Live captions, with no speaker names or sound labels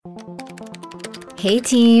Hey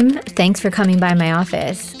team, thanks for coming by my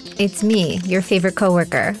office. It's me, your favorite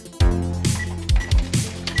coworker.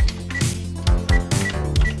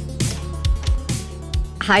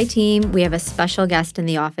 Hi team, we have a special guest in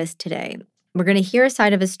the office today. We're going to hear a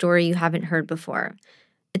side of a story you haven't heard before.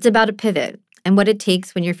 It's about a pivot and what it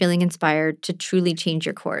takes when you're feeling inspired to truly change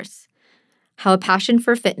your course. How a passion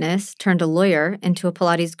for fitness turned a lawyer into a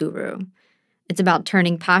Pilates guru. It's about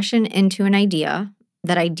turning passion into an idea,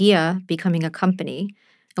 that idea becoming a company,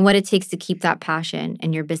 and what it takes to keep that passion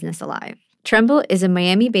and your business alive. Tremble is a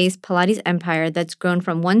Miami-based Pilates empire that's grown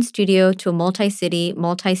from one studio to a multi-city,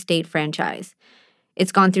 multi-state franchise.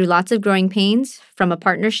 It's gone through lots of growing pains, from a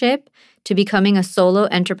partnership to becoming a solo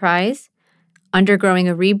enterprise, undergoing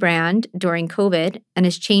a rebrand during COVID, and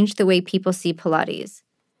has changed the way people see Pilates.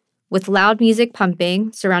 With loud music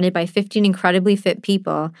pumping, surrounded by 15 incredibly fit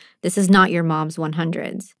people, this is not your mom's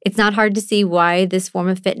 100s. It's not hard to see why this form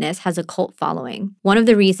of fitness has a cult following. One of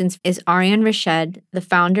the reasons is Aryan Rashed, the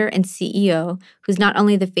founder and CEO, who's not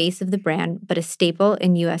only the face of the brand, but a staple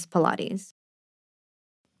in U.S. Pilates.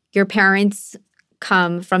 Your parents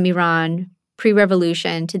come from Iran,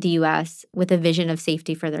 pre-revolution, to the U.S. with a vision of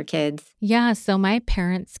safety for their kids. Yeah, so my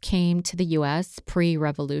parents came to the U.S.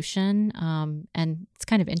 pre-revolution, and it's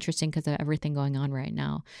kind of interesting because of everything going on right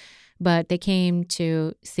now. But they came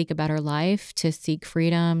to seek a better life, to seek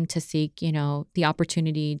freedom, to seek, the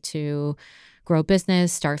opportunity to grow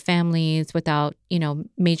business, start families without,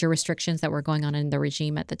 major restrictions that were going on in the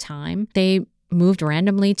regime at the time. They moved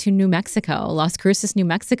randomly to New Mexico, Las Cruces, New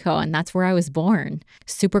Mexico, and that's where I was born.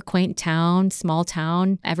 Super quaint town, small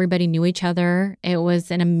town. Everybody knew each other. It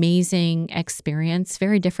was an amazing experience,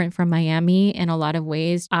 very different from Miami in a lot of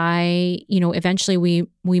ways. Eventually we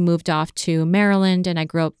moved off to Maryland, and I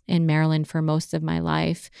grew up in Maryland for most of my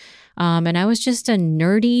life. And I was just a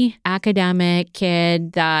nerdy academic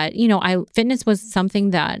kid that, fitness was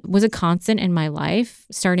something that was a constant in my life,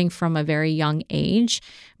 starting from a very young age,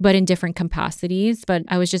 but in different capacities. But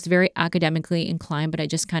I was just very academically inclined, but I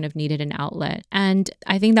just kind of needed an outlet. And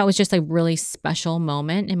I think that was just a really special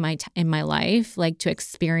moment in my life, like to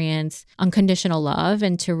experience unconditional love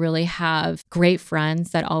and to really have great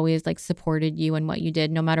friends that always supported you in what you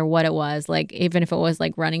did, no matter what it was. Like, even if it was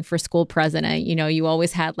running for school president, you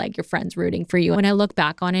always had your friends rooting for you. When I look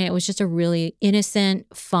back on it, it was just a really innocent,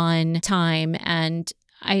 fun time. And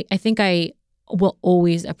I think I will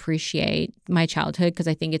always appreciate my childhood because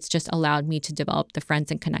I think it's just allowed me to develop the friends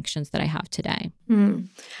and connections that I have today. And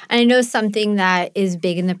I know something that is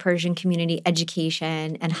big in the Persian community,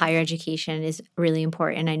 education and higher education is really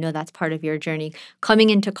important. I know that's part of your journey. Coming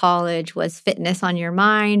into college, was fitness on your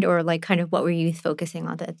mind, or what were you focusing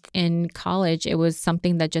on? In college, it was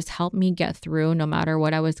something that just helped me get through no matter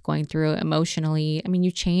what I was going through emotionally. I mean,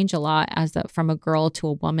 you change a lot from a girl to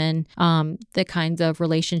a woman. The kinds of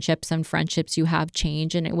relationships and friendships you have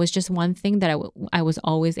change. And it was just one thing that I was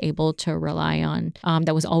always able to rely on,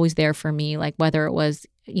 that was always there for me, whether it was,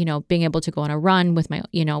 being able to go on a run with my,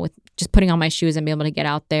 with just putting on my shoes and being able to get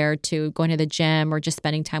out there, to going to the gym or just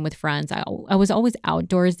spending time with friends. I was always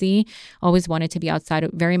outdoorsy, always wanted to be outside,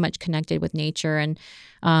 very much connected with nature. And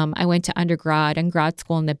I went to undergrad and grad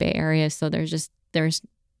school in the Bay Area. So there's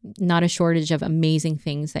not a shortage of amazing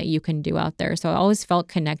things that you can do out there. So I always felt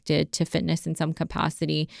connected to fitness in some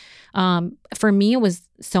capacity. For me, it was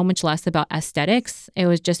so much less about aesthetics. It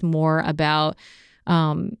was just more about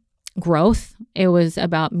growth. It was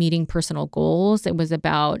about meeting personal goals. It was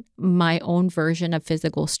about my own version of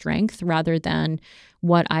physical strength rather than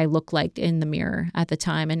what I looked like in the mirror at the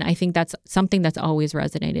time. And I think that's something that's always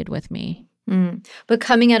resonated with me. But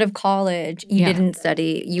coming out of college, you didn't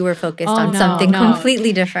study. You were focused on something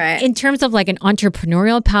completely different. In terms of an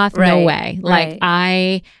entrepreneurial path, no way.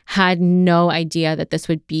 I had no idea that this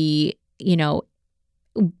would be,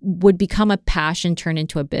 would become a passion turn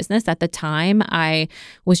into a business. At the time, I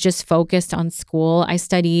was just focused on school. I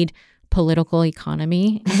studied political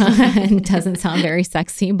economy. It doesn't sound very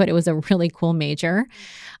sexy, but it was a really cool major.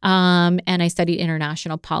 And I studied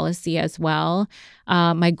international policy as well.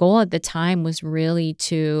 My goal at the time was really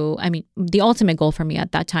the ultimate goal for me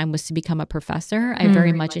at that time was to become a professor. I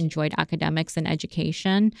very much enjoyed academics and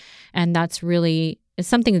education. And that's really it's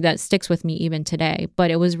something that sticks with me even today.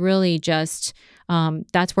 But it was really just,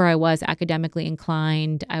 that's where I was academically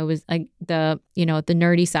inclined. I was the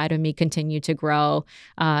nerdy side of me continued to grow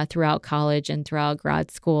throughout college and throughout grad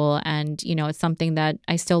school. And, it's something that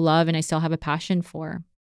I still love and I still have a passion for.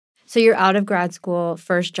 So you're out of grad school,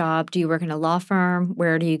 first job. Do you work in a law firm?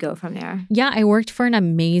 Where do you go from there? Yeah, I worked for an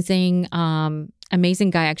amazing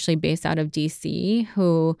guy actually based out of DC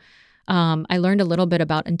who I learned a little bit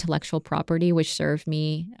about intellectual property, which served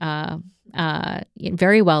me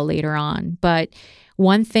very well later on. But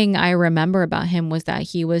one thing I remember about him was that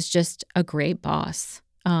he was just a great boss.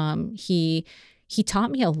 He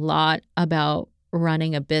taught me a lot about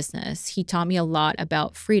running a business. He taught me a lot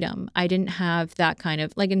about freedom. I didn't have that kind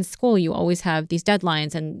of, like in school, you always have these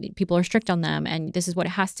deadlines and people are strict on them and this is what it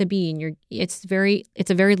has to be. And it's a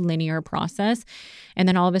very linear process. And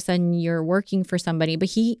then all of a sudden you're working for somebody, but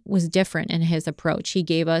he was different in his approach. He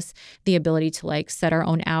gave us the ability to like set our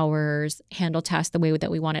own hours, handle tasks the way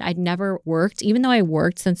that we wanted. I'd never worked, even though I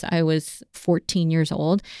worked since I was 14 years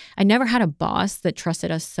old, I never had a boss that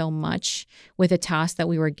trusted us so much with a task that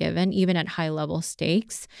we were given, even at high level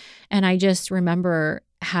stakes. And I just remember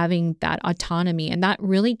having that autonomy, and that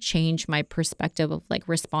really changed my perspective of like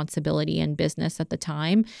responsibility in business at the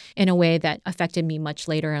time in a way that affected me much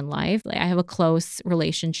later in life. Like, I have a close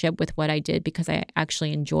relationship with what I did because I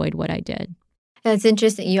actually enjoyed what I did. That's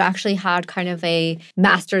interesting. You actually had kind of a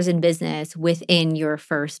master's in business within your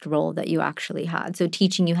first role that you actually had. So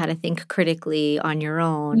teaching you how to think critically on your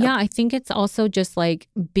own. Yeah, I think it's also just like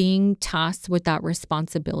being tasked with that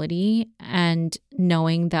responsibility and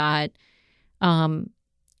knowing that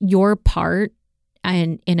your part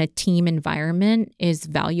in a team environment is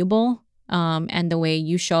valuable. And the way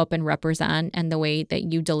you show up and represent and the way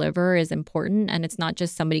that you deliver is important. And it's not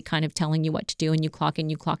just somebody kind of telling you what to do and you clock in,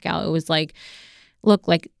 you clock out. It was like, look,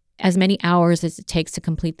 like as many hours as it takes to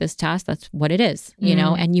complete this task, that's what it is, you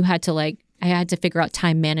know? And you had to I had to figure out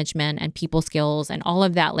time management and people skills and all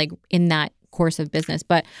of that, like in that course of business.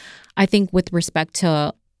 But I think with respect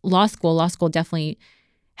to law school definitely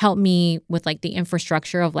helped me with like the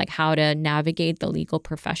infrastructure of like how to navigate the legal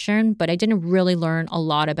profession. But I didn't really learn a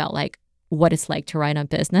lot about like what it's like to run a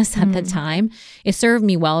business at the time. It served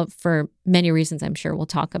me well for many reasons I'm sure we'll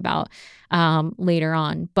talk about later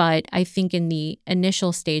on. But I think in the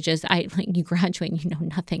initial stages, you graduate and you know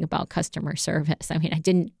nothing about customer service. I mean, I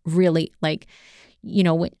didn't really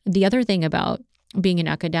the other thing about being an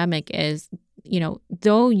academic is,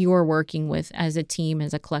 though you're working with as a team,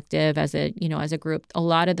 as a collective, as a group, a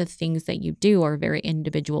lot of the things that you do are very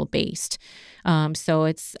individual based. So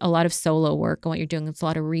it's a lot of solo work on what you're doing. It's a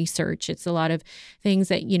lot of research. It's a lot of things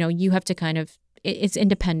that, you have to kind of, it's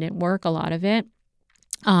independent work, a lot of it.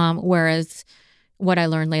 Whereas what I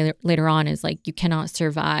learned later on is like you cannot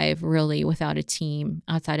survive really without a team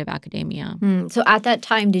outside of academia. So at that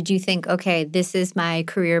time, did you think, okay, this is my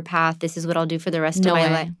career path. This is what I'll do for the rest of my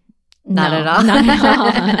life? Not at all. Not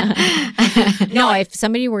at all. No, if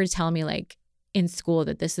somebody were to tell me like in school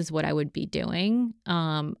that this is what I would be doing,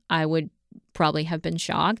 I would probably have been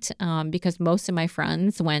shocked because most of my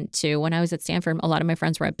friends went to, when I was at Stanford, a lot of my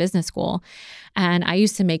friends were at business school. And I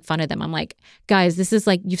used to make fun of them. I'm like, guys, this is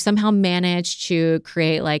like, you've somehow managed to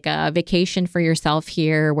create like a vacation for yourself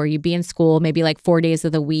here where you be in school maybe like 4 days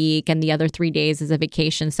of the week and the other 3 days is a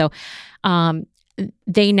vacation. So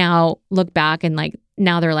they now look back and like,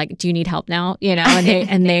 now they're like, do you need help now?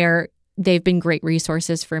 And they've been great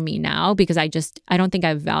resources for me now because I don't think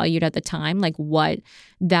I valued at the time like what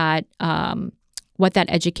that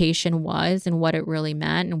education was and what it really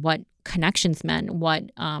meant and what connections meant, what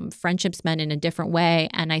friendships meant in a different way.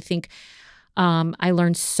 And I think I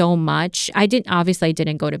learned so much. I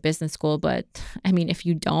didn't go to business school, but I mean, if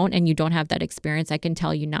you don't and you don't have that experience, I can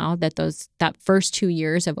tell you now that that first 2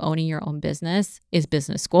 years of owning your own business is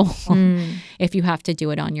business school if you have to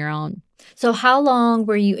do it on your own. So how long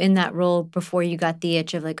were you in that role before you got the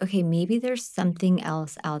itch of like, okay, maybe there's something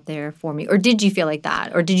else out there for me? Or did you feel like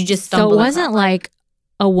that? Or did you just stumble? So it wasn't like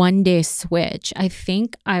a one-day switch. I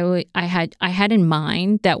think I had in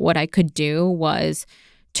mind that what I could do was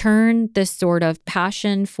turn this sort of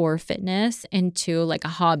passion for fitness into like a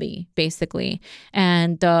hobby, basically.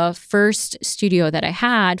 And the first studio that I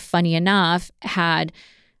had, funny enough, had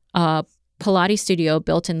a Pilates studio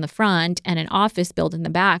built in the front and an office built in the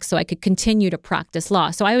back so I could continue to practice law.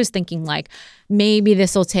 So I was thinking like, maybe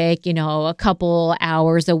this will take, a couple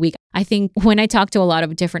hours a week. I think when I talk to a lot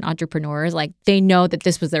of different entrepreneurs, like they know that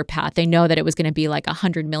this was their path. They know that it was going to be like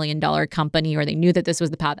 $100 million company, or they knew that this was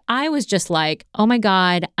the path. I was just like, oh my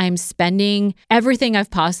God, I'm spending everything I've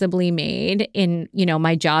possibly made in,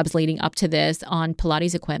 my jobs leading up to this on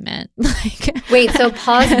Pilates equipment. Wait, so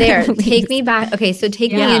pause there. Take me back. Okay, so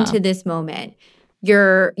take me into this moment.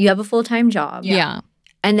 You have a full-time job. Yeah.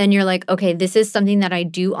 And then you're like, okay, this is something that I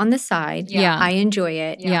do on the side. Yeah. I enjoy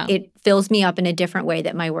it. Yeah. It fills me up in a different way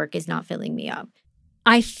that my work is not filling me up.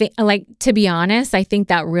 I think, to be honest, I think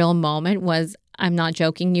that real moment was, I'm not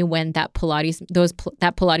joking you, when that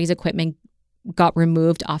Pilates equipment got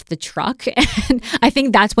removed off the truck. And I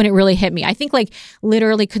think that's when it really hit me. I think like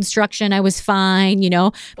literally construction, I was fine,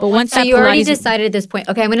 but once that you already Pilates, decided at this point,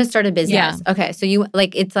 okay, I'm going to start a business. Yeah. Okay, so you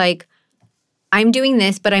like, it's like, I'm doing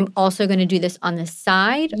this, but I'm also going to do this on the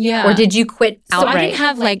side? Yeah. Or did you quit outright? So I didn't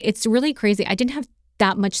have it's really crazy. I didn't have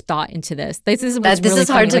that much thought into this. This is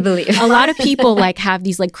hard to believe. A lot of people have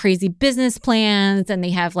these crazy business plans, and they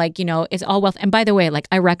have it's all wealth. And by the way,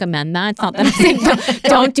 I recommend that. It's not that I'm saying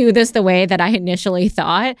don't do this the way that I initially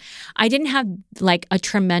thought. I didn't have a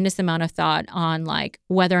tremendous amount of thought on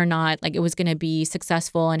whether or not it was going to be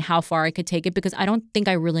successful and how far I could take it, because I don't think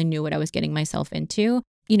I really knew what I was getting myself into.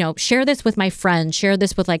 Share this with my friends, share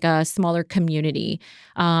this with a smaller community.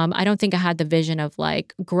 I don't think I had the vision of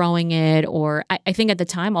growing it, or I think at the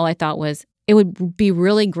time, all I thought was it would be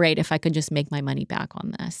really great if I could just make my money back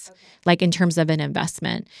on this, in terms of an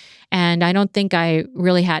investment. And I don't think I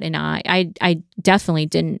really had an eye. I definitely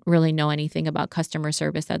didn't really know anything about customer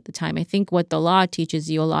service at the time. I think what the law teaches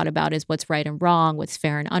you a lot about is what's right and wrong, what's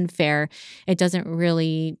fair and unfair. It doesn't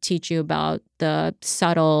really teach you about the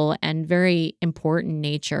subtle and very important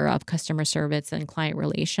nature of customer service and client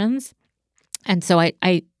relations. And so I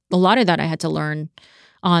a lot of that I had to learn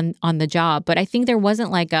on the job. But I think there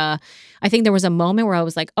wasn't I think there was a moment where I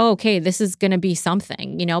was oh, okay, this is going to be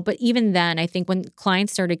something, But even then, I think when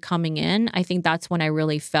clients started coming in, I think that's when I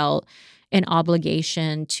really felt an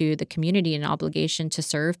obligation to the community, an obligation to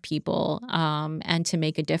serve people, and to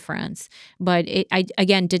make a difference. But I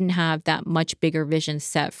again didn't have that much bigger vision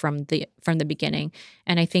set from the beginning.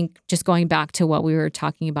 And I think just going back to what we were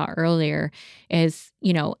talking about earlier is,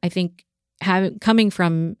 I think coming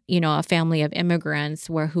from, a family of immigrants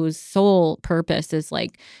whose sole purpose is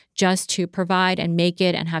just to provide and make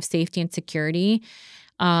it and have safety and security,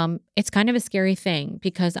 it's kind of a scary thing,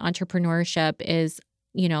 because entrepreneurship is,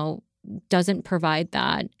 doesn't provide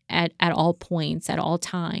that at all points, at all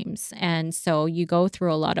times. And so you go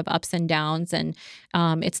through a lot of ups and downs, and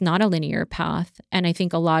it's not a linear path. And I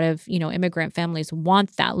think a lot of, immigrant families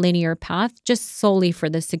want that linear path just solely for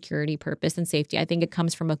the security purpose and safety. I think it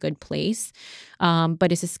comes from a good place,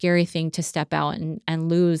 but it's a scary thing to step out and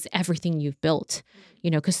lose everything you've built,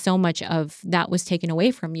 because so much of that was taken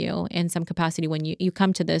away from you in some capacity when you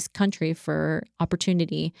come to this country for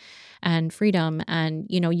opportunity and freedom, and,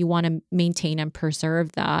 you want to maintain and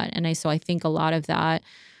preserve that. And so I think a lot of that,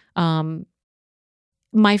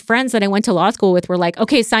 my friends that I went to law school with were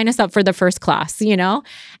okay, sign us up for the first class,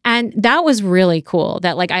 and that was really cool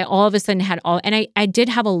that I all of a sudden had and I did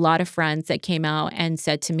have a lot of friends that came out and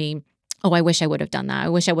said to me, oh, I wish I would have done that. I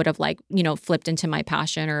wish I would have flipped into my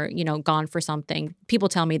passion, or, gone for something. People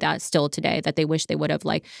tell me that still today, that they wish they would have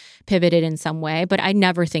pivoted in some way, but I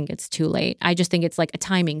never think it's too late. I just think it's a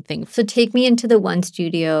timing thing. So take me into the one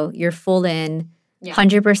studio, you're full in,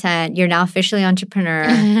 100%, you're now officially entrepreneur.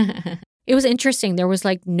 It was interesting. There was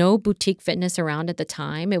no boutique fitness around at the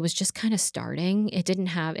time. It was just kind of starting. It didn't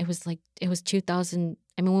have, it was 2000.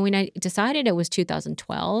 I mean, when I decided, it was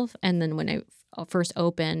 2012. And then when I first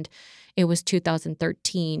opened, it was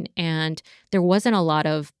 2013. And there wasn't a lot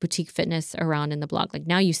of boutique fitness around in the block.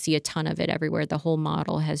 Now you see a ton of it everywhere. The whole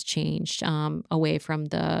model has changed away from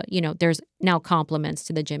the, there's now compliments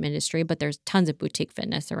to the gym industry, but there's tons of boutique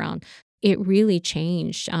fitness around. It really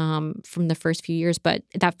changed from the first few years. But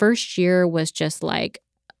that first year was just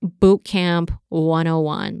boot camp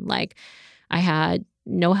 101. I had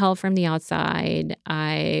no help from the outside.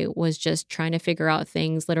 I was just trying to figure out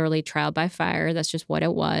things, literally trial by fire. That's just what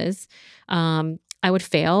it was. I would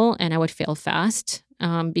fail, and I would fail fast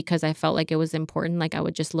because I felt it was important. I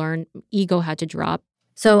would just learn. Ego had to drop.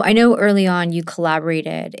 So I know early on you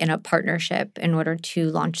collaborated in a partnership in order to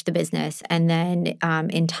launch the business. And then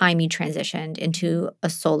in time you transitioned into a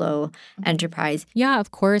solo enterprise. Yeah,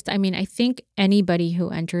 of course. I mean, I think anybody who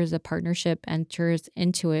enters a partnership enters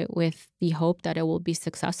into it with the hope that it will be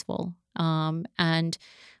successful. And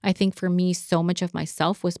I think for me, so much of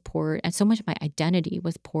myself was poured, and so much of my identity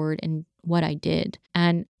was poured in what I did.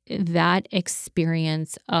 And that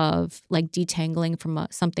experience of detangling from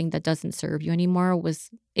something that doesn't serve you anymore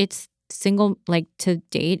it's single, to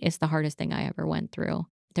date, it's the hardest thing I ever went through.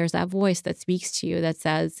 There's that voice that speaks to you that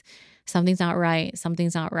says, something's not right,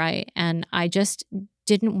 something's not right. And I just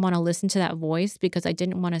didn't want to listen to that voice, because I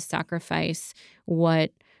didn't want to sacrifice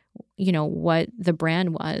what the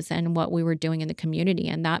brand was and what we were doing in the community.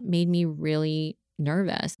 And that made me really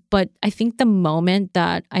nervous. But I think the moment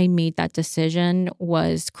that I made that decision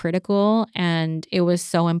was critical, and it was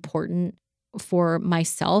so important for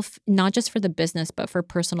myself, not just for the business, but for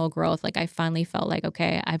personal growth. I finally felt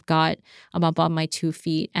okay, I'm up on my 2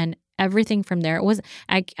 feet. And everything from there, it was,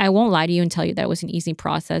 I won't lie to you and tell you that it was an easy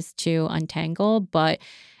process to untangle, but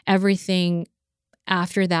everything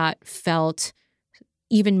after that felt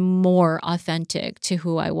even more authentic to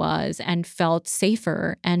who I was and felt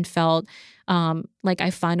safer and felt like I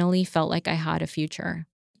finally felt like I had a future.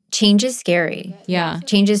 Change is scary. Yeah.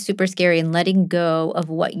 Change is super scary, and letting go of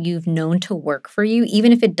what you've known to work for you,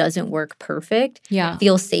 even if it doesn't work perfect, Yeah.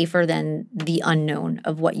 feels safer than the unknown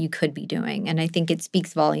of what you could be doing. And I think it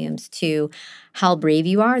speaks volumes to how brave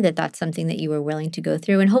you are that that's something that you were willing to go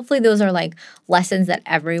through. And hopefully those are like lessons that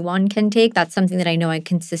everyone can take. That's something that I know I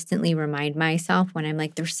consistently remind myself when I'm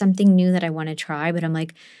like, there's something new that I want to try, but I'm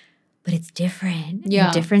like, but it's different. Yeah.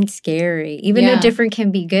 And different's scary. Even though different can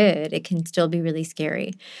be good, it can still be really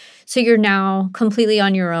scary. So you're now completely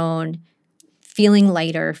on your own, feeling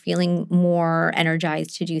lighter, feeling more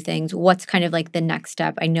energized to do things. What's kind of like the next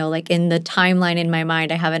step? I know like in the timeline in my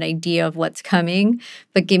mind, I have an idea of what's coming,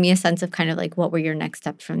 but give me a sense of kind of like what were your next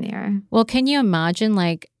steps from there? Well, can you imagine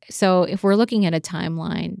like, so if we're looking at a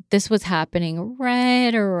timeline, this was happening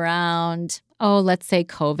right around, let's say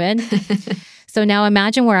COVID. So now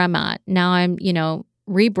imagine where I'm at. Now I'm,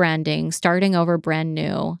 rebranding, starting over brand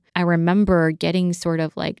new. I remember getting sort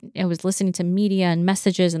of like, I was listening to media and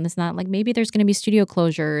messages and this and that, like maybe there's going to be studio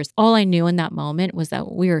closures. All I knew in that moment was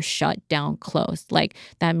that we were shut down, closed. Like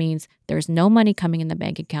that means there's no money coming in the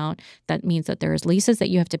bank account. That means that there's leases that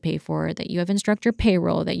you have to pay for, that you have instructor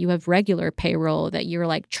payroll, that you have regular payroll, that you're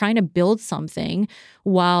like trying to build something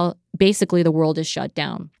while basically the world is shut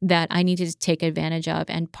down that I needed to take advantage of.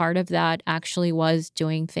 And part of that actually was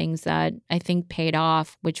doing things that I think paid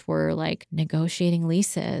off, which were like negotiating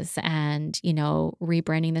leases and,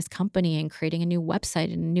 rebranding this company and creating a new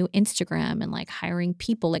website and a new Instagram and like hiring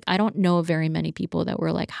people. Like I don't know very many people that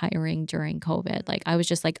were like hiring during COVID. Like I was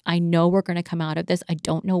just like, I know we're going to come out of this. I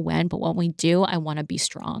don't know when, but when we do, I want to be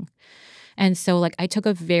strong. And so like I took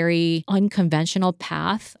a very unconventional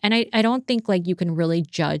path. And I don't think like you can really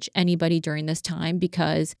judge anybody during this time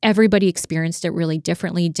because everybody experienced it really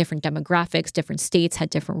differently. Different demographics, different states had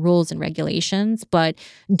different rules and regulations. But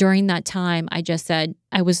during that time, I just said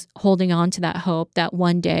I was holding on to that hope that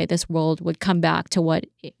one day this world would come back to what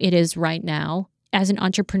it is right now. As an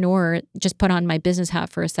entrepreneur, just put on my business hat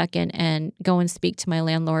for a second and go and speak to my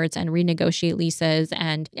landlords and renegotiate leases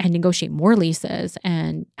and negotiate more leases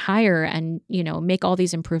and hire and, make all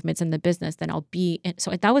these improvements in the business, then I'll be.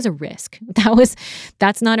 So that was a risk.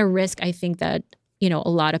 That's not a risk I think that, a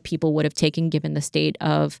lot of people would have taken given the state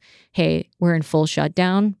of, hey, we're in full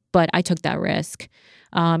shutdown. But I took that risk.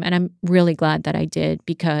 And I'm really glad that I did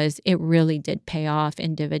because it really did pay off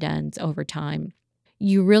in dividends over time.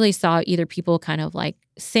 You really saw either people kind of like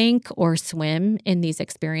sink or swim in these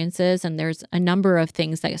experiences. And there's a number of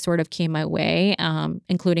things that sort of came my way,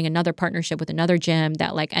 including another partnership with another gym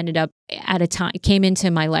that like ended up at a time, came into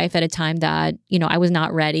my life at a time that, I was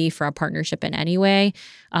not ready for a partnership in any way.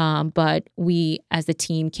 But we as a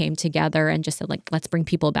team came together and just said like, let's bring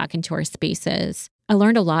people back into our spaces. I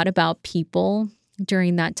learned a lot about people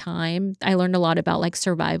during that time. I learned a lot about like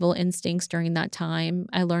survival instincts during that time.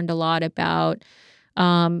 I learned a lot about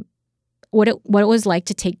what it was like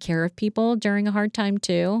to take care of people during a hard time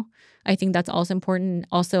too. I think that's also important.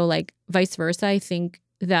 Also, like vice versa, I think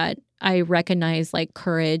that I recognize like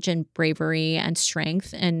courage and bravery and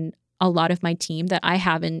strength in a lot of my team that I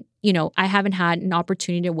haven't had an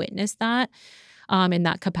opportunity to witness that in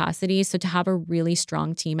that capacity. So to have a really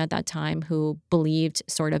strong team at that time who believed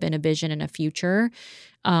sort of in a vision and a future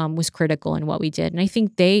was critical in what we did. And I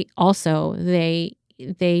think they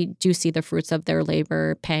do see the fruits of their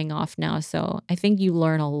labor paying off now. So I think you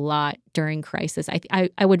learn a lot during crisis.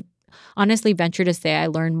 I would honestly venture to say I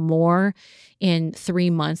learned more in 3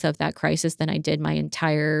 months of that crisis than I did my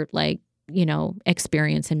entire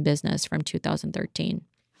experience in business from 2013.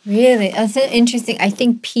 Really? That's interesting. I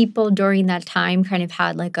think people during that time kind of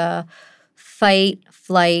had like a fight,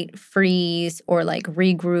 flight, freeze, or like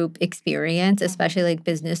regroup experience, especially like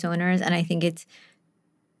business owners. And I think it's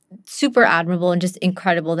super admirable and just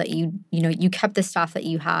incredible that you kept the staff that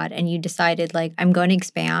you had and you decided like, I'm going to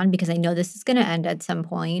expand because I know this is going to end at some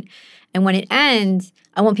point. And when it ends,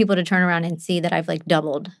 I want people to turn around and see that I've like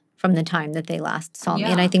doubled from the time that they last saw me.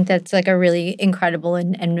 And I think that's like a really incredible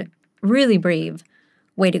and really brave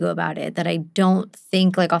way to go about it that I don't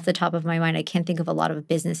think like off the top of my mind, I can't think of a lot of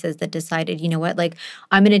businesses that decided, you know what, like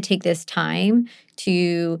I'm going to take this time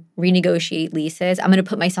to renegotiate leases. I'm going to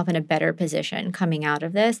put myself in a better position coming out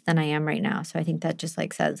of this than I am right now. So I think that just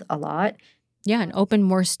like says a lot. Yeah, and open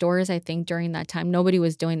more stores, I think, during that time. Nobody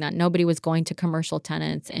was doing that. Nobody was going to commercial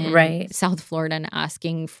tenants in South Florida and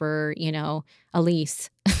asking for, a lease.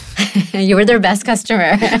 You were their best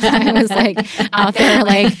customer. I was like out there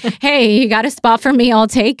like, hey, you got a spot for me, I'll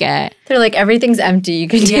take it. They're like, everything's empty. You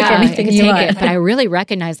can take anything you want. It. But I really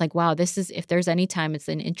recognize like, wow, this is, if there's any time, it's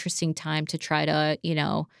an interesting time to try to,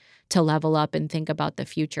 to level up and think about the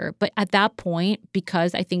future. But at that point,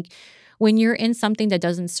 because I think when you're in something that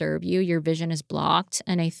doesn't serve you, your vision is blocked.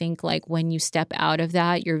 And I think like when you step out of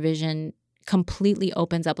that, your vision completely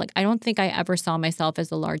opens up. Like, I don't think I ever saw myself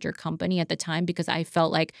as a larger company at the time because I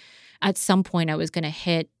felt like at some point I was going to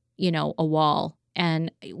hit, a wall.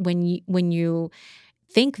 And when you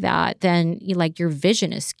think that, then like your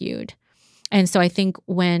vision is skewed. And so I think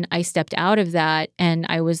when I stepped out of that and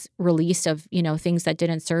I was released of, things that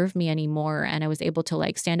didn't serve me anymore, and I was able to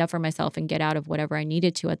like stand up for myself and get out of whatever I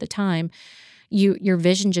needed to at the time, your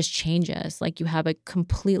vision just changes. Like you have a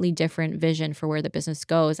completely different vision for where the business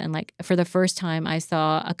goes. And like for the first time, I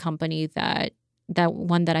saw a company that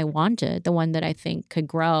one that I wanted, the one that I think could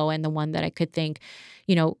grow, and the one that I could think,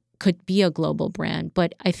 could be a global brand.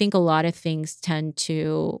 But I think a lot of things tend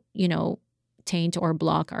to, taint or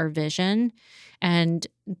block our vision. And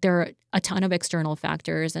there are a ton of external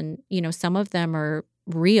factors, and, some of them are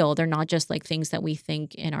real. They're not just like things that we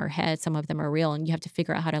think in our head. Some of them are real, and you have to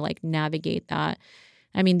figure out how to like navigate that.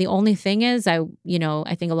 I mean, the only thing is I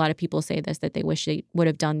think a lot of people say this, that they wish they would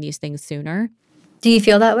have done these things sooner. Do you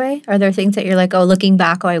feel that way? Are there things that you're like, oh, looking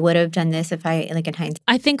back, oh, I would have done this if I, like in hindsight?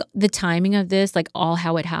 I think the timing of this, like all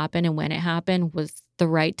how it happened and when it happened was the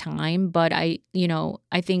right time. But I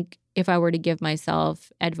think if I were to give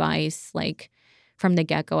myself advice, like from the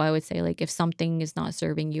get-go, I would say like if something is not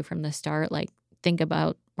serving you from the start, like think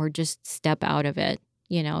about or just step out of it,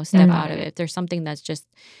 step out of it. If there's something that's just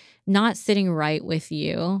not sitting right with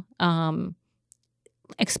you,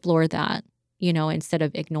 explore that, instead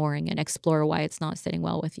of ignoring it, explore why it's not sitting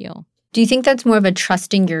well with you. Do you think that's more of a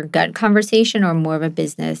trusting your gut conversation or more of a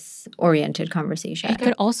business-oriented conversation? It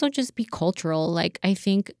could also just be cultural. Like I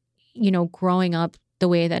think, growing up the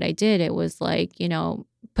way that I did, it was like,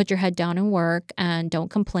 put your head down and work and don't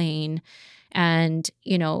complain, and,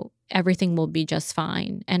 everything will be just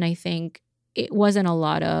fine. And I think it wasn't a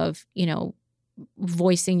lot of,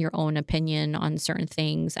 voicing your own opinion on certain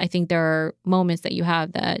things. I think there are moments that you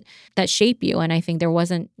have that shape you. And I think there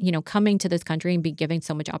wasn't, coming to this country and be given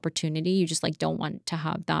so much opportunity, you just like don't want to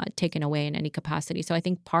have that taken away in any capacity. So I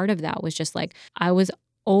think part of that was just like, I was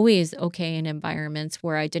always okay in environments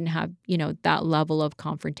where I didn't have, that level of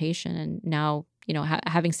confrontation. And now,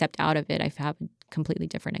 having stepped out of it, I've had a completely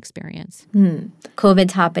different experience.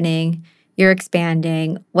 COVID's happening. You're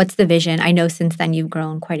expanding. What's the vision? I know since then you've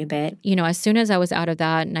grown quite a bit. As soon as I was out of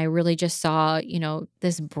that and I really just saw,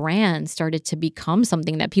 this brand started to become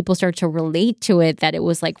something that people started to relate to it, that it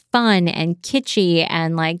was like fun and kitschy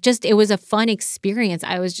and like just, it was a fun experience.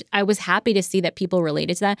 I was happy to see that people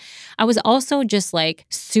related to that. I was also just like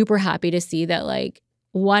super happy to see that like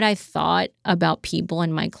what I thought about people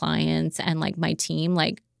and my clients and like my team,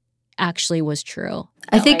 like actually was true.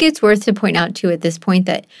 I think it's worth to point out too at this point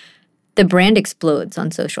that the brand explodes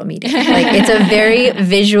on social media. Like it's a very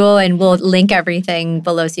visual, and we'll link everything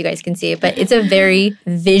below so you guys can see it, but it's a very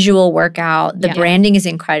visual workout. The branding is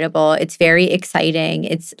incredible. It's very exciting.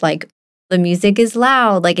 It's like the music is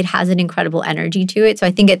loud. Like it has an incredible energy to it. So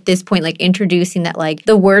I think at this point, like introducing that, like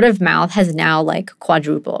the word of mouth has now like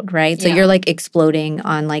quadrupled, right? So you're like exploding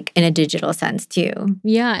on like in a digital sense too.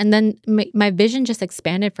 Yeah. And then my vision just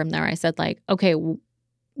expanded from there. I said like, okay,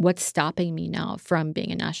 what's stopping me now from being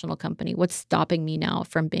a national company? What's stopping me now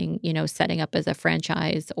from being, setting up as a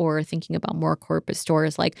franchise or thinking about more corporate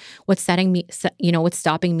stores? Like what's stopping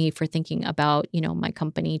me for thinking about, my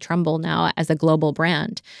company Trumbull now as a global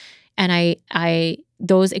brand? And I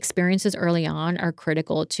those experiences early on are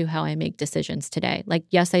critical to how I make decisions today. Like,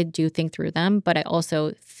 yes, I do think through them, but I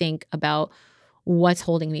also think about what's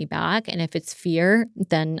holding me back. And if it's fear,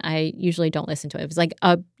 then I usually don't listen to it. If it's like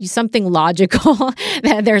something logical,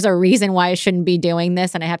 that there's a reason why I shouldn't be doing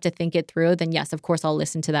this and I have to think it through, then yes, of course, I'll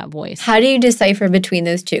listen to that voice. How do you decipher between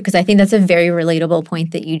those two? Because I think that's a very relatable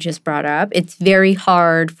point that you just brought up. It's very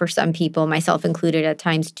hard for some people, myself included at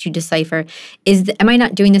times, to decipher, am I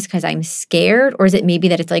not doing this because I'm scared? Or is it maybe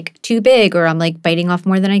that it's like too big, or I'm like biting off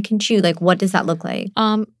more than I can chew? Like, what does that look like?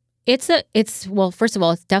 Well, first of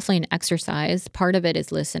all, it's definitely an exercise. Part of it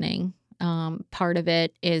is listening. Part of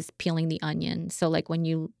it is peeling the onion. So like when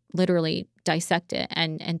you literally dissect it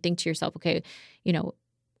and think to yourself, okay,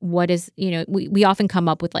 what is, we often come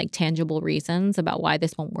up with like tangible reasons about why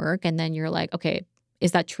this won't work. And then you're like, okay,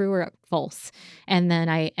 is that true or false? And then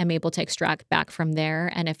I am able to extract back from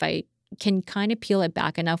there. And if I can kind of peel it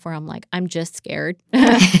back enough where I'm like, I'm just scared,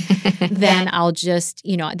 then I'll just,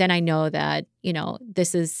 then I know that,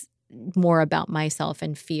 this is more about myself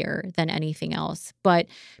and fear than anything else. But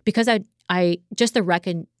because I just the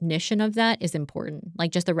recognition of that is important.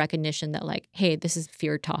 Like just the recognition that like, hey, this is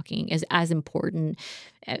fear talking is as important.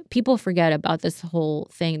 People forget about this whole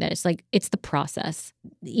thing that it's like, it's the process.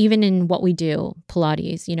 Even in what we do,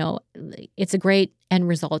 Pilates, it's a great end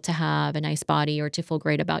result to have a nice body or to feel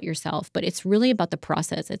great about yourself. But it's really about the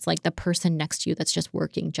process. It's like the person next to you that's just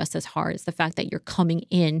working just as hard. It's the fact that you're coming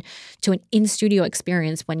in to an in-studio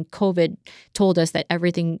experience when COVID told us that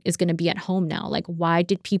everything is going to be at home now. Like, why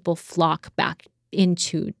did people flock back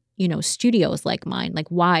into studios like mine? Like,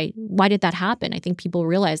 why did that happen? I think people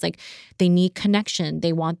realize like they need connection.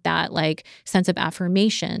 They want that like sense of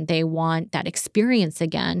affirmation. They want that experience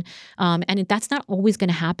again. And that's not always going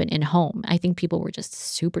to happen in home. I think people were just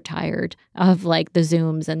super tired of like the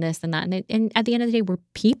Zooms and this and that. And at the end of the day, we're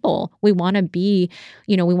people. We want to be,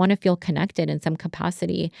 we want to feel connected in some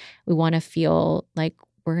capacity. We want to feel like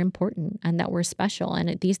we're important and that we're special.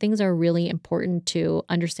 And these things are really important to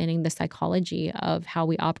understanding the psychology of how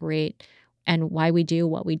we operate and why we do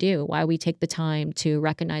what we do, why we take the time to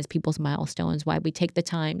recognize people's milestones, why we take the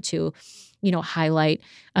time to, highlight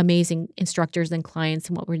amazing instructors and clients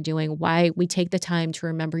and what we're doing, why we take the time to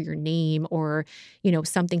remember your name or,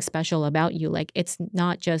 something special about you. Like, it's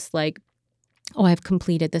not just like, oh, I've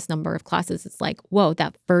completed this number of classes. It's like, whoa,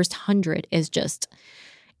 that first 100 is just...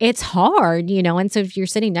 it's hard, and so if you're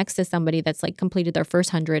sitting next to somebody that's like completed their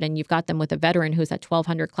first 100 and you've got them with a veteran who's at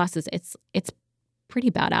 1,200 classes, it's pretty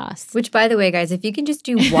badass. Which, by the way, guys, if you can just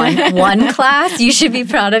do one class, you should be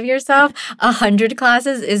proud of yourself. 100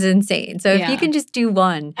 classes is insane. So if you can just do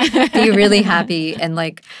one, be really happy and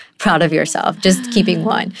like proud of yourself, just keeping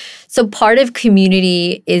one. So part of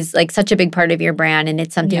community is like such a big part of your brand, and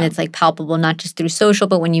it's something that's like palpable, not just through social,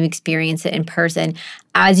 but when you experience it in person.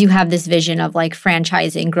 As you have this vision of like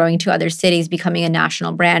franchising, growing to other cities, becoming a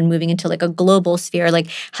national brand, moving into like a global sphere, like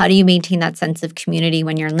how do you maintain that sense of community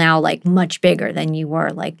when you're now like much bigger than you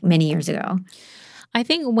were like many years ago? I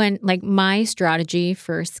think when like my strategy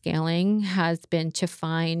for scaling has been to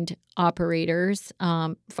find operators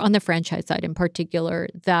on the franchise side in particular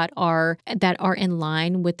that are in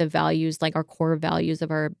line with the values, like our core values of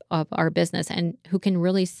our business, and who can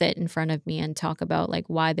really sit in front of me and talk about like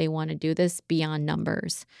why they want to do this beyond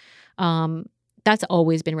numbers. That's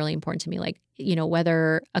always been really important to me. Like,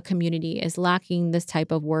 whether a community is lacking this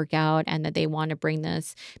type of workout and that they want to bring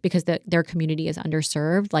this because their community is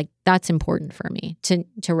underserved, like that's important for me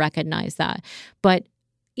to recognize that. But,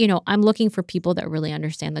 I'm looking for people that really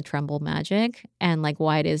understand the Tremble magic and like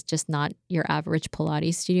why it is just not your average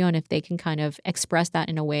Pilates studio. And if they can kind of express that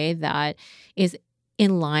in a way that is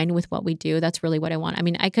in line with what we do, that's really what I want.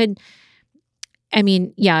 I could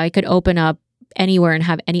open up anywhere and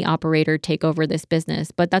have any operator take over this business,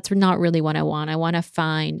 but that's not really what I want. I want to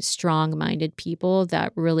find strong-minded people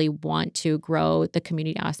that really want to grow the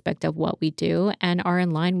community aspect of what we do and are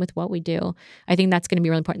in line with what we do. I think that's going to be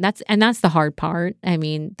really important. That's the hard part.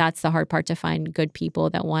 That's the hard part, to find good people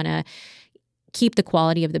that want to keep the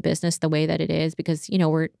quality of the business the way that it is, because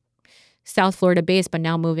we're South Florida based, but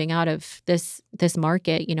now moving out of this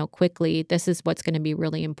market, quickly. This is what's going to be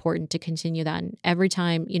really important to continue that. And every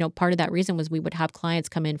time, part of that reason was we would have clients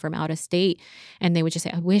come in from out of state and they would just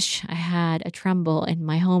say, I wish I had a Tremble in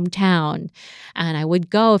my hometown. And I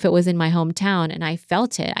would go if it was in my hometown. And I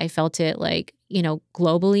felt it. Like,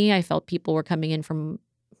 globally, I felt people were coming in from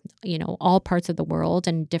all parts of the world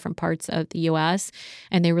and different parts of the US.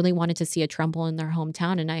 And they really wanted to see a Tremble in their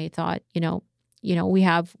hometown. And I thought, we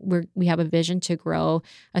have a vision to grow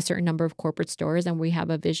a certain number of corporate stores, and we have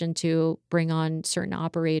a vision to bring on certain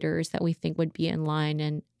operators that we think would be in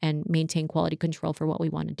line and maintain quality control for what we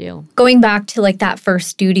want to do. Going back to like that first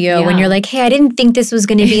studio when you're like, hey, I didn't think this was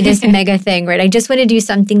going to be this mega thing, right? I just want to do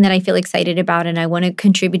something that I feel excited about, and I want to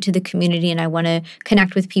contribute to the community, and I want to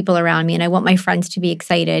connect with people around me, and I want my friends to be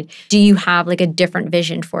excited. Do you have like a different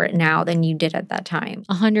vision for it now than you did at that time?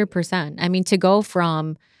 100%. To go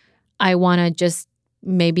from I want to just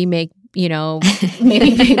maybe make back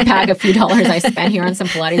a few dollars I spent here on some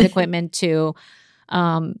Pilates equipment to,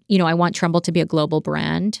 I want Tremble to be a global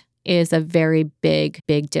brand is a very big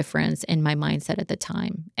difference in my mindset at the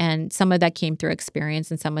time. And some of that came through experience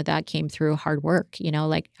and some of that came through hard work,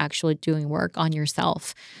 like actually doing work on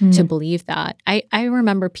yourself to believe that. I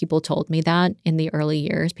remember people told me that in the early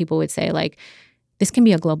years. People would say like, this can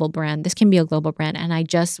be a global brand. This can be a global brand. And I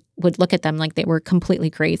just would look at them like they were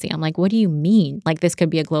completely crazy. I'm like, what do you mean? Like this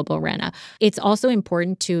could be a global brand? It's also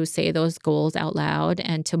important to say those goals out loud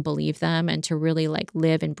and to believe them and to really like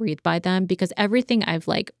live and breathe by them, because everything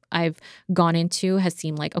I've gone into has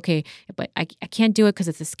seemed like, okay, but I can't do it because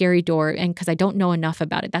it's a scary door and because I don't know enough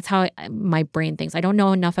about it. That's how my brain thinks. I don't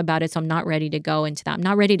know enough about it, so I'm not ready to go into that. I'm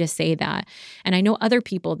not ready to say that. And I know other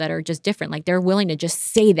people that are just different. Like they're willing to just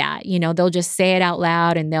say that, they'll just say it out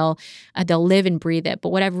loud and they'll live and breathe it. But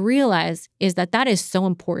what I've realized is that is so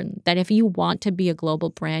important, that if you want to be a global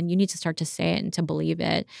brand, you need to start to say it and to believe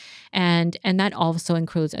it. And that also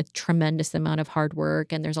includes a tremendous amount of hard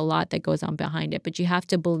work, and there's a lot that goes on behind it. But you have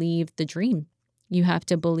to believe the dream. You have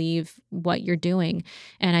to believe what you're doing.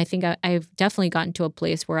 And I think I've definitely gotten to a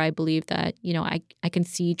place where I believe that, I can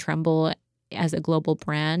see Tremble as a global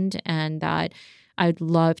brand, and that I'd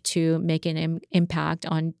love to make an impact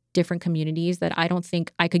on different communities that I don't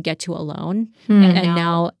think I could get to alone. And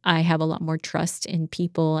now I have a lot more trust in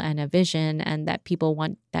people and a vision, and that people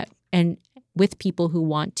want that, and with people who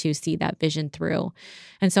want to see that vision through.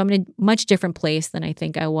 And so I'm in a much different place than I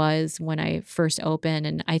think I was when I first opened.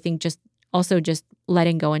 And I think just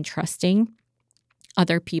letting go and trusting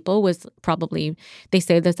other people was probably, they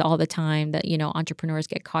say this all the time, that, entrepreneurs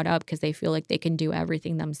get caught up because they feel like they can do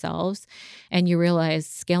everything themselves. And you realize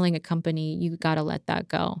scaling a company, you got to let that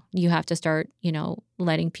go. You have to start,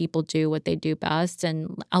 letting people do what they do best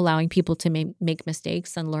and allowing people to make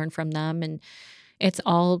mistakes and learn from them. And it's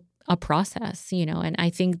all a process, and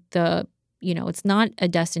I think it's not a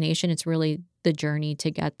destination. It's really the journey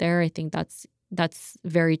to get there. I think that's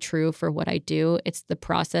very true for what I do. It's the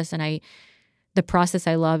process. And the process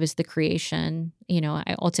I love is the creation.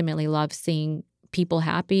 I ultimately love seeing people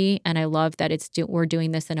happy. And I love that we're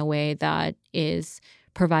doing this in a way that is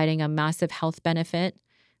providing a massive health benefit,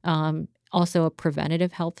 also a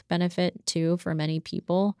preventative health benefit too for many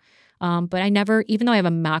people. But I never, even though I have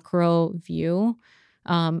a macro view,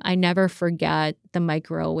 I never forget the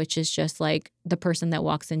micro, which is just like the person that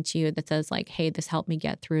walks into you that says like, hey, this helped me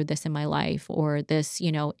get through this in my life, or this,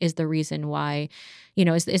 is the reason why,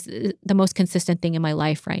 is the most consistent thing in my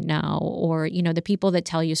life right now. Or, the people that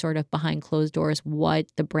tell you sort of behind closed doors what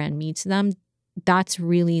the brand means to them. That's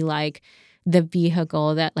really like the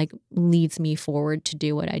vehicle that like leads me forward to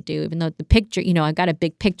do what I do, even though the picture, I've got a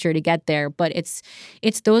big picture to get there, but it's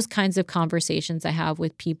those kinds of conversations I have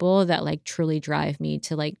with people that like truly drive me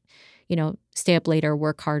to like, stay up later,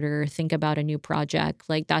 work harder, think about a new project.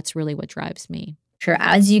 Like that's really what drives me. Sure.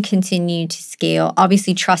 As you continue to scale,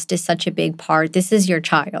 obviously trust is such a big part. This is your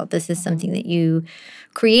child. This is something that you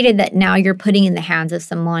created that now you're putting in the hands of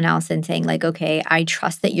someone else and saying like, okay, I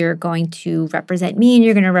trust that you're going to represent me and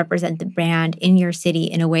you're going to represent the brand in your city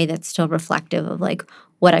in a way that's still reflective of like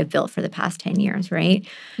what I've built for the past 10 years, right?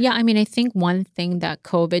 Yeah. I mean, I think one thing that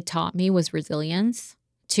COVID taught me was resilience.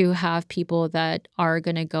 To have people that are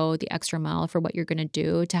going to go the extra mile for what you're going to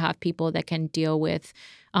do, to have people that can deal with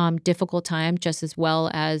difficult times just as well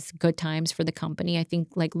as good times for the company. I think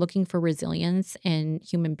like looking for resilience in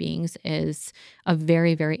human beings is a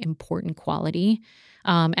very, very important quality.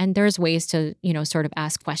 And there's ways to, sort of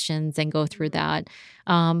ask questions and go through that.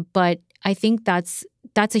 But I think that's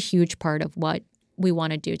a huge part of what we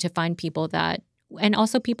want to do, to find people that, and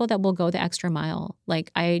also people that will go the extra mile.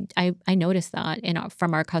 Like I noticed that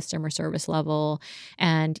from our customer service level,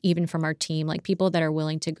 and even from our team, like people that are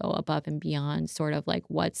willing to go above and beyond sort of like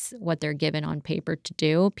what they're given on paper to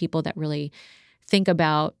do. People that really think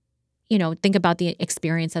about the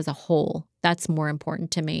experience as a whole. That's more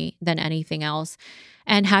important to me than anything else.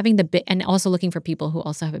 And having and also looking for people who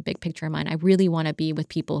also have a big picture in mind. I really want to be with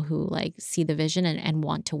people who like see the vision and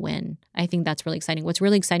want to win. I think that's really exciting. What's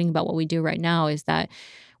really exciting about what we do right now is that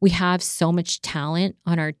we have so much talent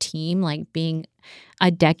on our team. Like being a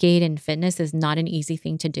decade in fitness is not an easy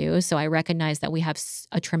thing to do. So I recognize that we have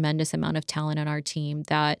a tremendous amount of talent on our team,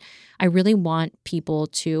 that I really want people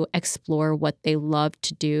to explore what they love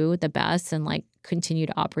to do the best and like continue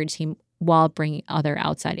to operate a team while bringing other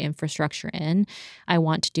outside infrastructure in. I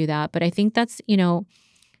want to do that. But I think that's, one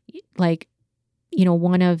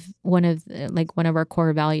of our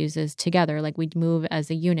core values is together. Like we move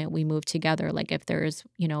as a unit, we move together. Like if there's,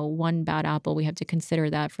 one bad apple, we have to consider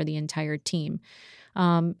that for the entire team.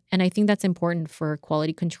 And I think that's important for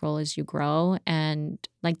quality control as you grow. And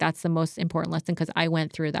like, that's the most important lesson, because I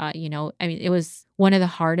went through that, it was one of the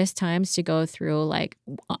hardest times to go through, like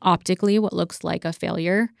optically what looks like a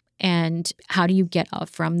failure. And how do you get up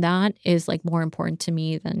from that is like more important to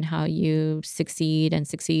me than how you succeed and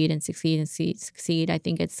succeed and succeed and succeed. I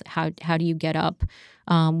think it's how do you get up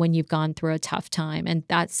when you've gone through a tough time. And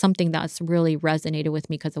that's something that's really resonated with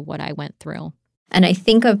me because of what I went through. And I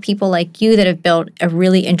think of people like you that have built a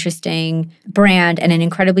really interesting brand and an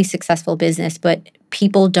incredibly successful business, but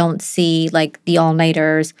people don't see like the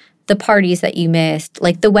all-nighters, the parties that you missed,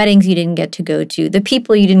 like the weddings you didn't get to go to, the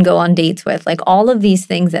people you didn't go on dates with, like all of these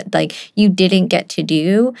things that like you didn't get to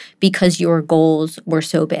do because your goals were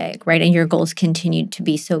so big, right? And your goals continued to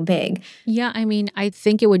be so big. Yeah, I mean, I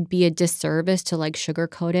think it would be a disservice to like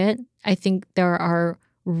sugarcoat it. I think there are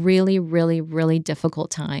really, really, really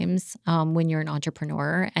difficult times when you're an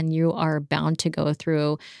entrepreneur, and you are bound to go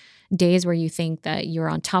through days where you think that you're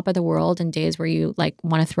on top of the world and days where you like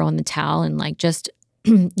want to throw in the towel and like just,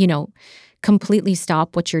 completely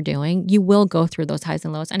stop what you're doing. You will go through those highs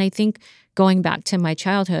and lows. And I think going back to my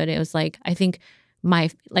childhood, it was like, I think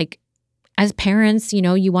as parents,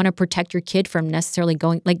 you want to protect your kid from necessarily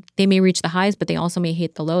going, like they may reach the highs, but they also may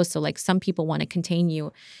hit the lows. So like some people want to contain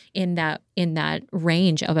you in that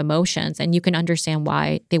range of emotions, and you can understand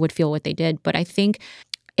why they would feel what they did. But I think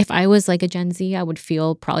if I was like a Gen Z, I would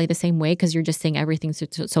feel probably the same way, because you're just seeing everything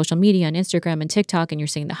through social media and Instagram and TikTok, and you're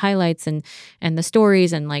seeing the highlights and the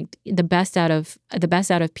stories and like the best out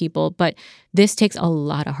of people. But this takes a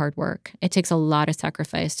lot of hard work. It takes a lot of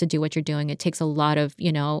sacrifice to do what you're doing. It takes a lot of,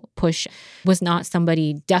 push. Was not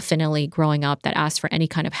somebody definitely growing up that asked for any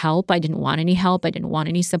kind of help. I didn't want any help. I didn't want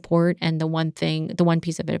any support. And the one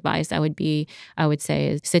piece of advice I would say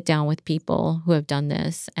is sit down with people who have done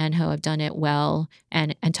this and who have done it well,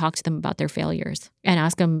 and talk to them about their failures and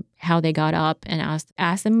ask them how they got up, and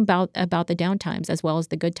ask them about the down times as well as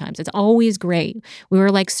the good times. It's always great. We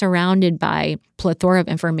were like surrounded by plethora of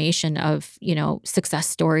information of, success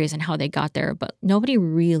stories and how they got there, but nobody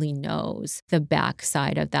really knows the back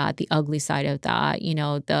side of that, the ugly side of that,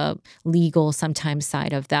 the legal sometimes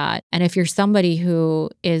side of that. And if you're somebody who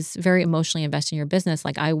is very emotionally invested in your business,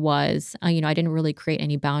 like I was, I didn't really create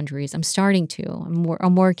any boundaries. I'm starting to.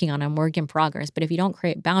 I'm working in progress. But if you don't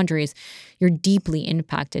create boundaries, you're deeply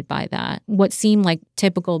impacted by that. What seem like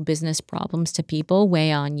typical business problems to people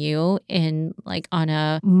weigh on you on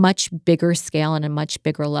a much bigger scale and a much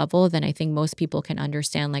bigger level than I think most people can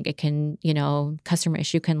understand. Like it can, customer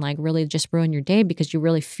issue can like really just ruin your day because you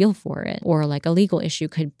really feel for it. Or like a legal issue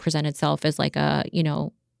could present itself as like a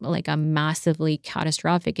massively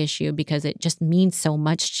catastrophic issue because it just means so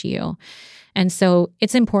much to you. And so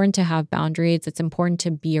it's important to have boundaries. It's important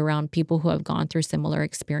to be around people who have gone through similar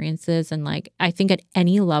experiences. And like, I think at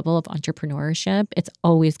any level of entrepreneurship, it's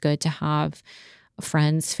always good to have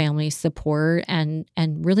friends, family support, and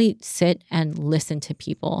really sit and listen to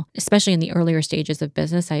people, especially in the earlier stages of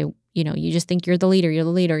business. You just think you're the leader.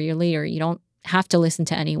 You don't have to listen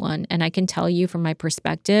to anyone. And I can tell you from my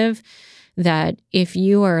perspective that if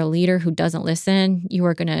you are a leader who doesn't listen, you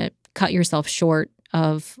are going to cut yourself short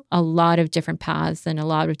of a lot of different paths and a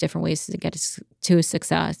lot of different ways to get to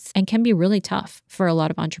success, and can be really tough for a lot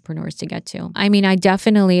of entrepreneurs to get to. I mean,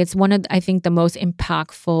 it's one of, I think, the most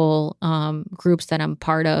impactful groups that I'm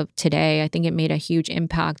part of today. I think it made a huge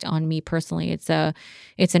impact on me personally. It's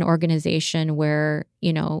an organization where,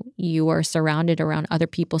 you are surrounded around other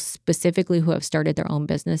people specifically who have started their own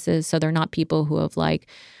businesses. So they're not people who have like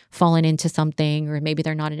fallen into something, or maybe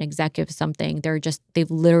they're not an executive of something. They've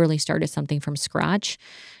literally started something from scratch.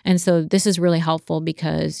 And so this is really helpful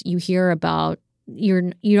because you hear about,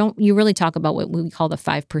 you really talk about what we call the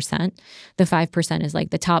 5%. The 5% is like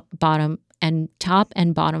the top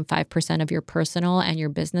and bottom 5% of your personal and your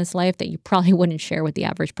business life that you probably wouldn't share with the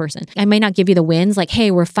average person. I may not give you the wins, like,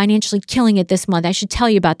 hey, we're financially killing it this month, I should tell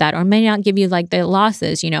you about that. Or I may not give you like the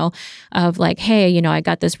losses, of like, hey, I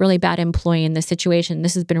got this really bad employee in this situation.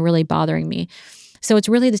 This has been really bothering me. So it's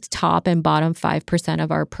really the top and bottom 5%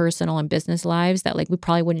 of our personal and business lives that like we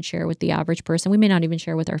probably wouldn't share with the average person. We may not even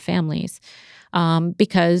share with our families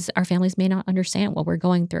because our families may not understand what we're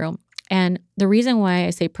going through. And the reason why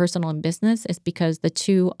I say personal and business is because the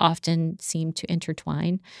two often seem to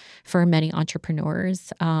intertwine for many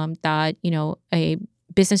entrepreneurs, that, a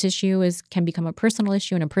business issue can become a personal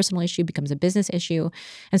issue, and a personal issue becomes a business issue.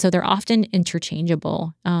 And so they're often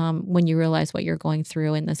interchangeable when you realize what you're going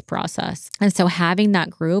through in this process. And so having that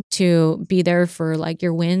group to be there for like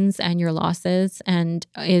your wins and your losses, and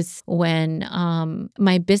is when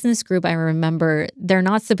my business group, I remember they're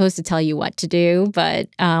not supposed to tell you what to do, but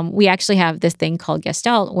we actually have this thing called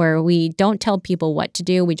Gestalt where we don't tell people what to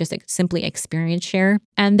do. We just simply experience share.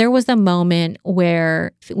 And there was a moment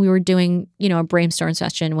where we were doing, a brainstorm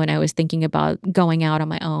session when I was thinking about going out on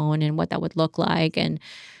my own and what that would look like. And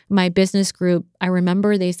my business group, I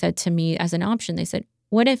remember they said to me as an option, they said,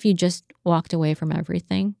 what if you just walked away from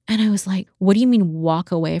everything? And I was like, what do you mean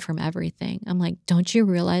walk away from everything? I'm like, don't you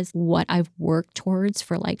realize what I've worked towards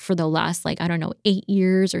for the last 8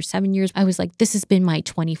 years or 7 years? I was like, this has been my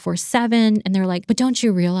 24/7. And they're like, but don't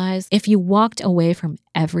you realize if you walked away from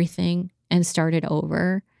everything and started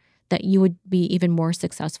over, that you would be even more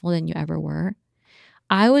successful than you ever were?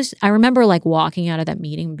 I remember walking out of that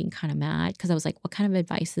meeting and being kind of mad because I was like, what kind of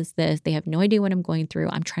advice is this? They have no idea what I'm going through.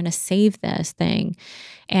 I'm trying to save this thing.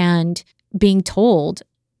 And being told,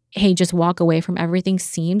 hey, just walk away from everything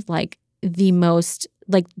seemed like the most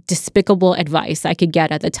despicable advice I could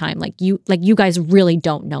get at the time. You guys really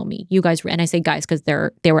don't know me. You guys, and I say guys because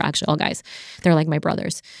they were actually all guys. They're like my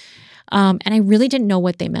brothers. And I really didn't know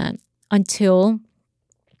what they meant until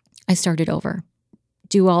I started over.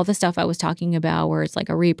 Do all the stuff I was talking about where it's like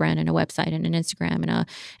a rebrand and a website and an Instagram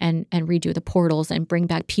and redo the portals and bring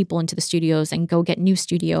back people into the studios and go get new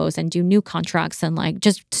studios and do new contracts and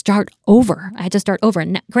just start over. I had to start over.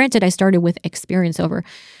 And granted, I started with experience over.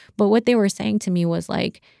 But what they were saying to me was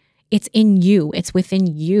it's in you. It's within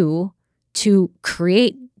you to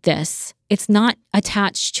create this. It's not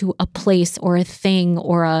attached to a place or a thing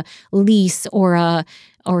or a lease or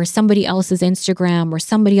somebody else's Instagram or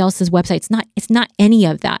somebody else's website. It's not any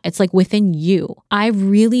of that. It's within you. I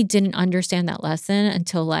really didn't understand that lesson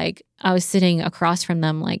until I was sitting across from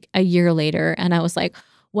them a year later and I was like,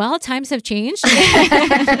 well, times have changed.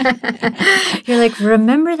 You're like,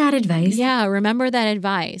 remember that advice? Yeah, remember that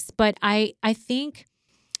advice. But I think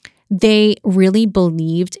they really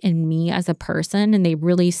believed in me as a person and they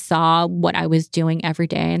really saw what I was doing every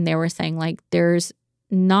day. And they were saying there's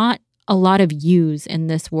not a lot of yous in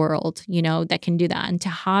this world, that can do that. And to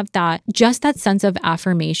have that, just that sense of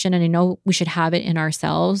affirmation, and I know we should have it in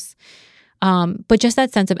ourselves, but just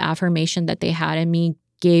that sense of affirmation that they had in me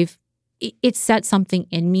it set something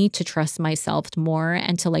in me to trust myself more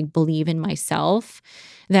and to believe in myself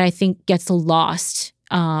that I think gets lost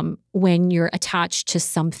when you're attached to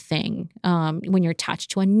something, when you're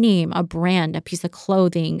attached to a name, a brand, a piece of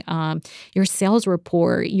clothing, your sales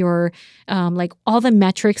report, your all the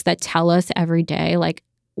metrics that tell us every day,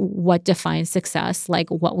 what defines success,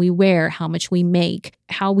 what we wear, how much we make,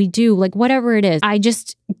 how we do, whatever it is. I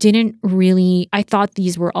just didn't really, I thought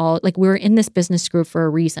these were all, we were in this business group for a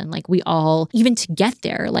reason. We all, even to get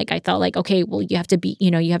there, I thought okay, well, you have to be,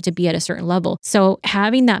 you have to be at a certain level. So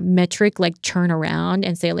having that metric, turn around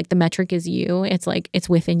and say, the metric is you, it's it's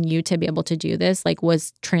within you to be able to do this,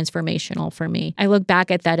 was transformational for me. I look back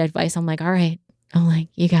at that advice, I'm all right.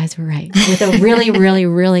 You guys were right. With a really, really,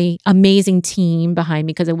 really amazing team behind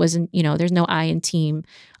me because it wasn't, there's no I in team.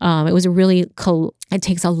 It was a really, it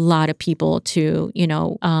takes a lot of people to,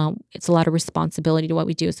 it's a lot of responsibility to what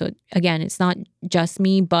we do. So again, it's not just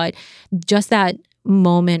me, but just that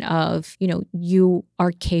moment of, you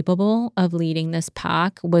are capable of leading this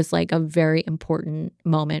pack was a very important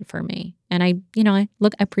moment for me. And I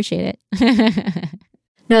appreciate it.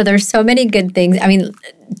 No, there's so many good things. I mean,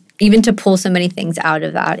 even to pull so many things out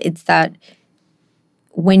of that, it's that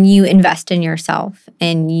when you invest in yourself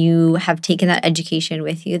and you have taken that education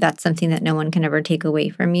with you, that's something that no one can ever take away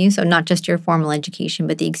from you. So not just your formal education,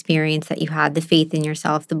 but the experience that you had, the faith in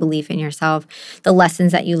yourself, the belief in yourself, the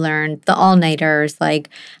lessons that you learned, the all-nighters,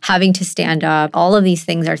 having to stand up. All of these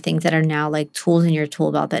things are things that are now tools in your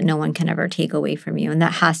tool belt that no one can ever take away from you. And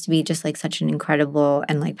that has to be just such an incredible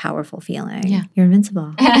and powerful feeling. Yeah. You're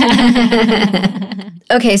invincible.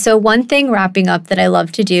 Okay, so one thing wrapping up that I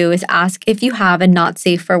love to do is ask if you have a not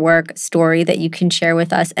safe for work story that you can share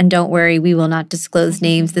with us. And don't worry, we will not disclose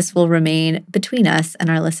names. This will remain between us and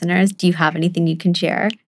our listeners. Do you have anything you can share?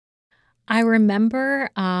 I remember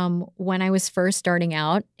when I was first starting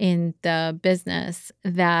out in the business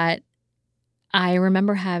that I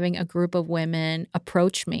remember having a group of women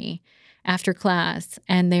approach me after class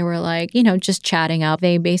and they were just chatting up.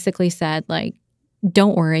 They basically said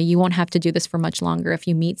don't worry, you won't have to do this for much longer. If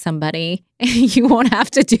you meet somebody, you won't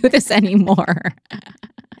have to do this anymore.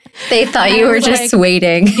 They thought you were just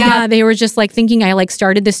waiting. Yeah, they were just thinking I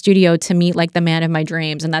started the studio to meet the man of my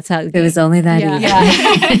dreams. And that's how it was only that easy.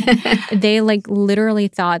 Yeah. They literally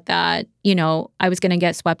thought that, I was going to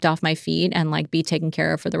get swept off my feet and be taken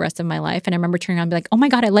care of for the rest of my life. And I remember turning around and be oh my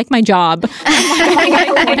God, I like my job.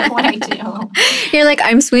 What I do. You're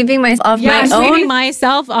I'm sweeping myself off my own. Sweeping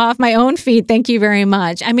myself off my own feet. Thank you very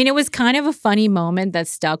much. I mean, it was kind of a funny moment that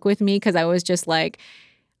stuck with me because I was just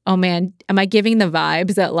oh man, am I giving the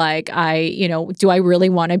vibes that do I really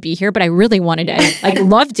want to be here? But I really wanted it. I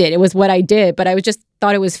loved it. It was what I did. But I was just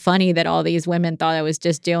thought it was funny that all these women thought I was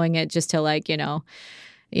just doing it just to like,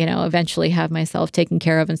 eventually have myself taken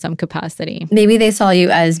care of in some capacity. Maybe they saw you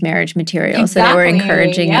as marriage material, so they were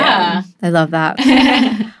encouraging you. I love that.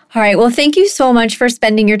 All right. Well, thank you so much for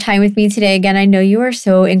spending your time with me today. Again, I know you are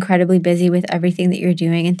so incredibly busy with everything that you're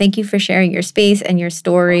doing. And thank you for sharing your space and your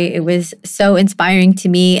story. It was so inspiring to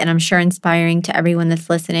me, and I'm sure inspiring to everyone that's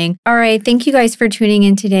listening. All right. Thank you guys for tuning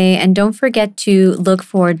in today. And don't forget to look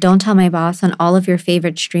for Don't Tell My Boss on all of your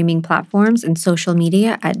favorite streaming platforms and social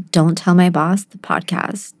media at Don't Tell My Boss, the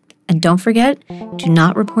podcast. And don't forget, do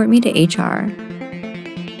not report me to HR.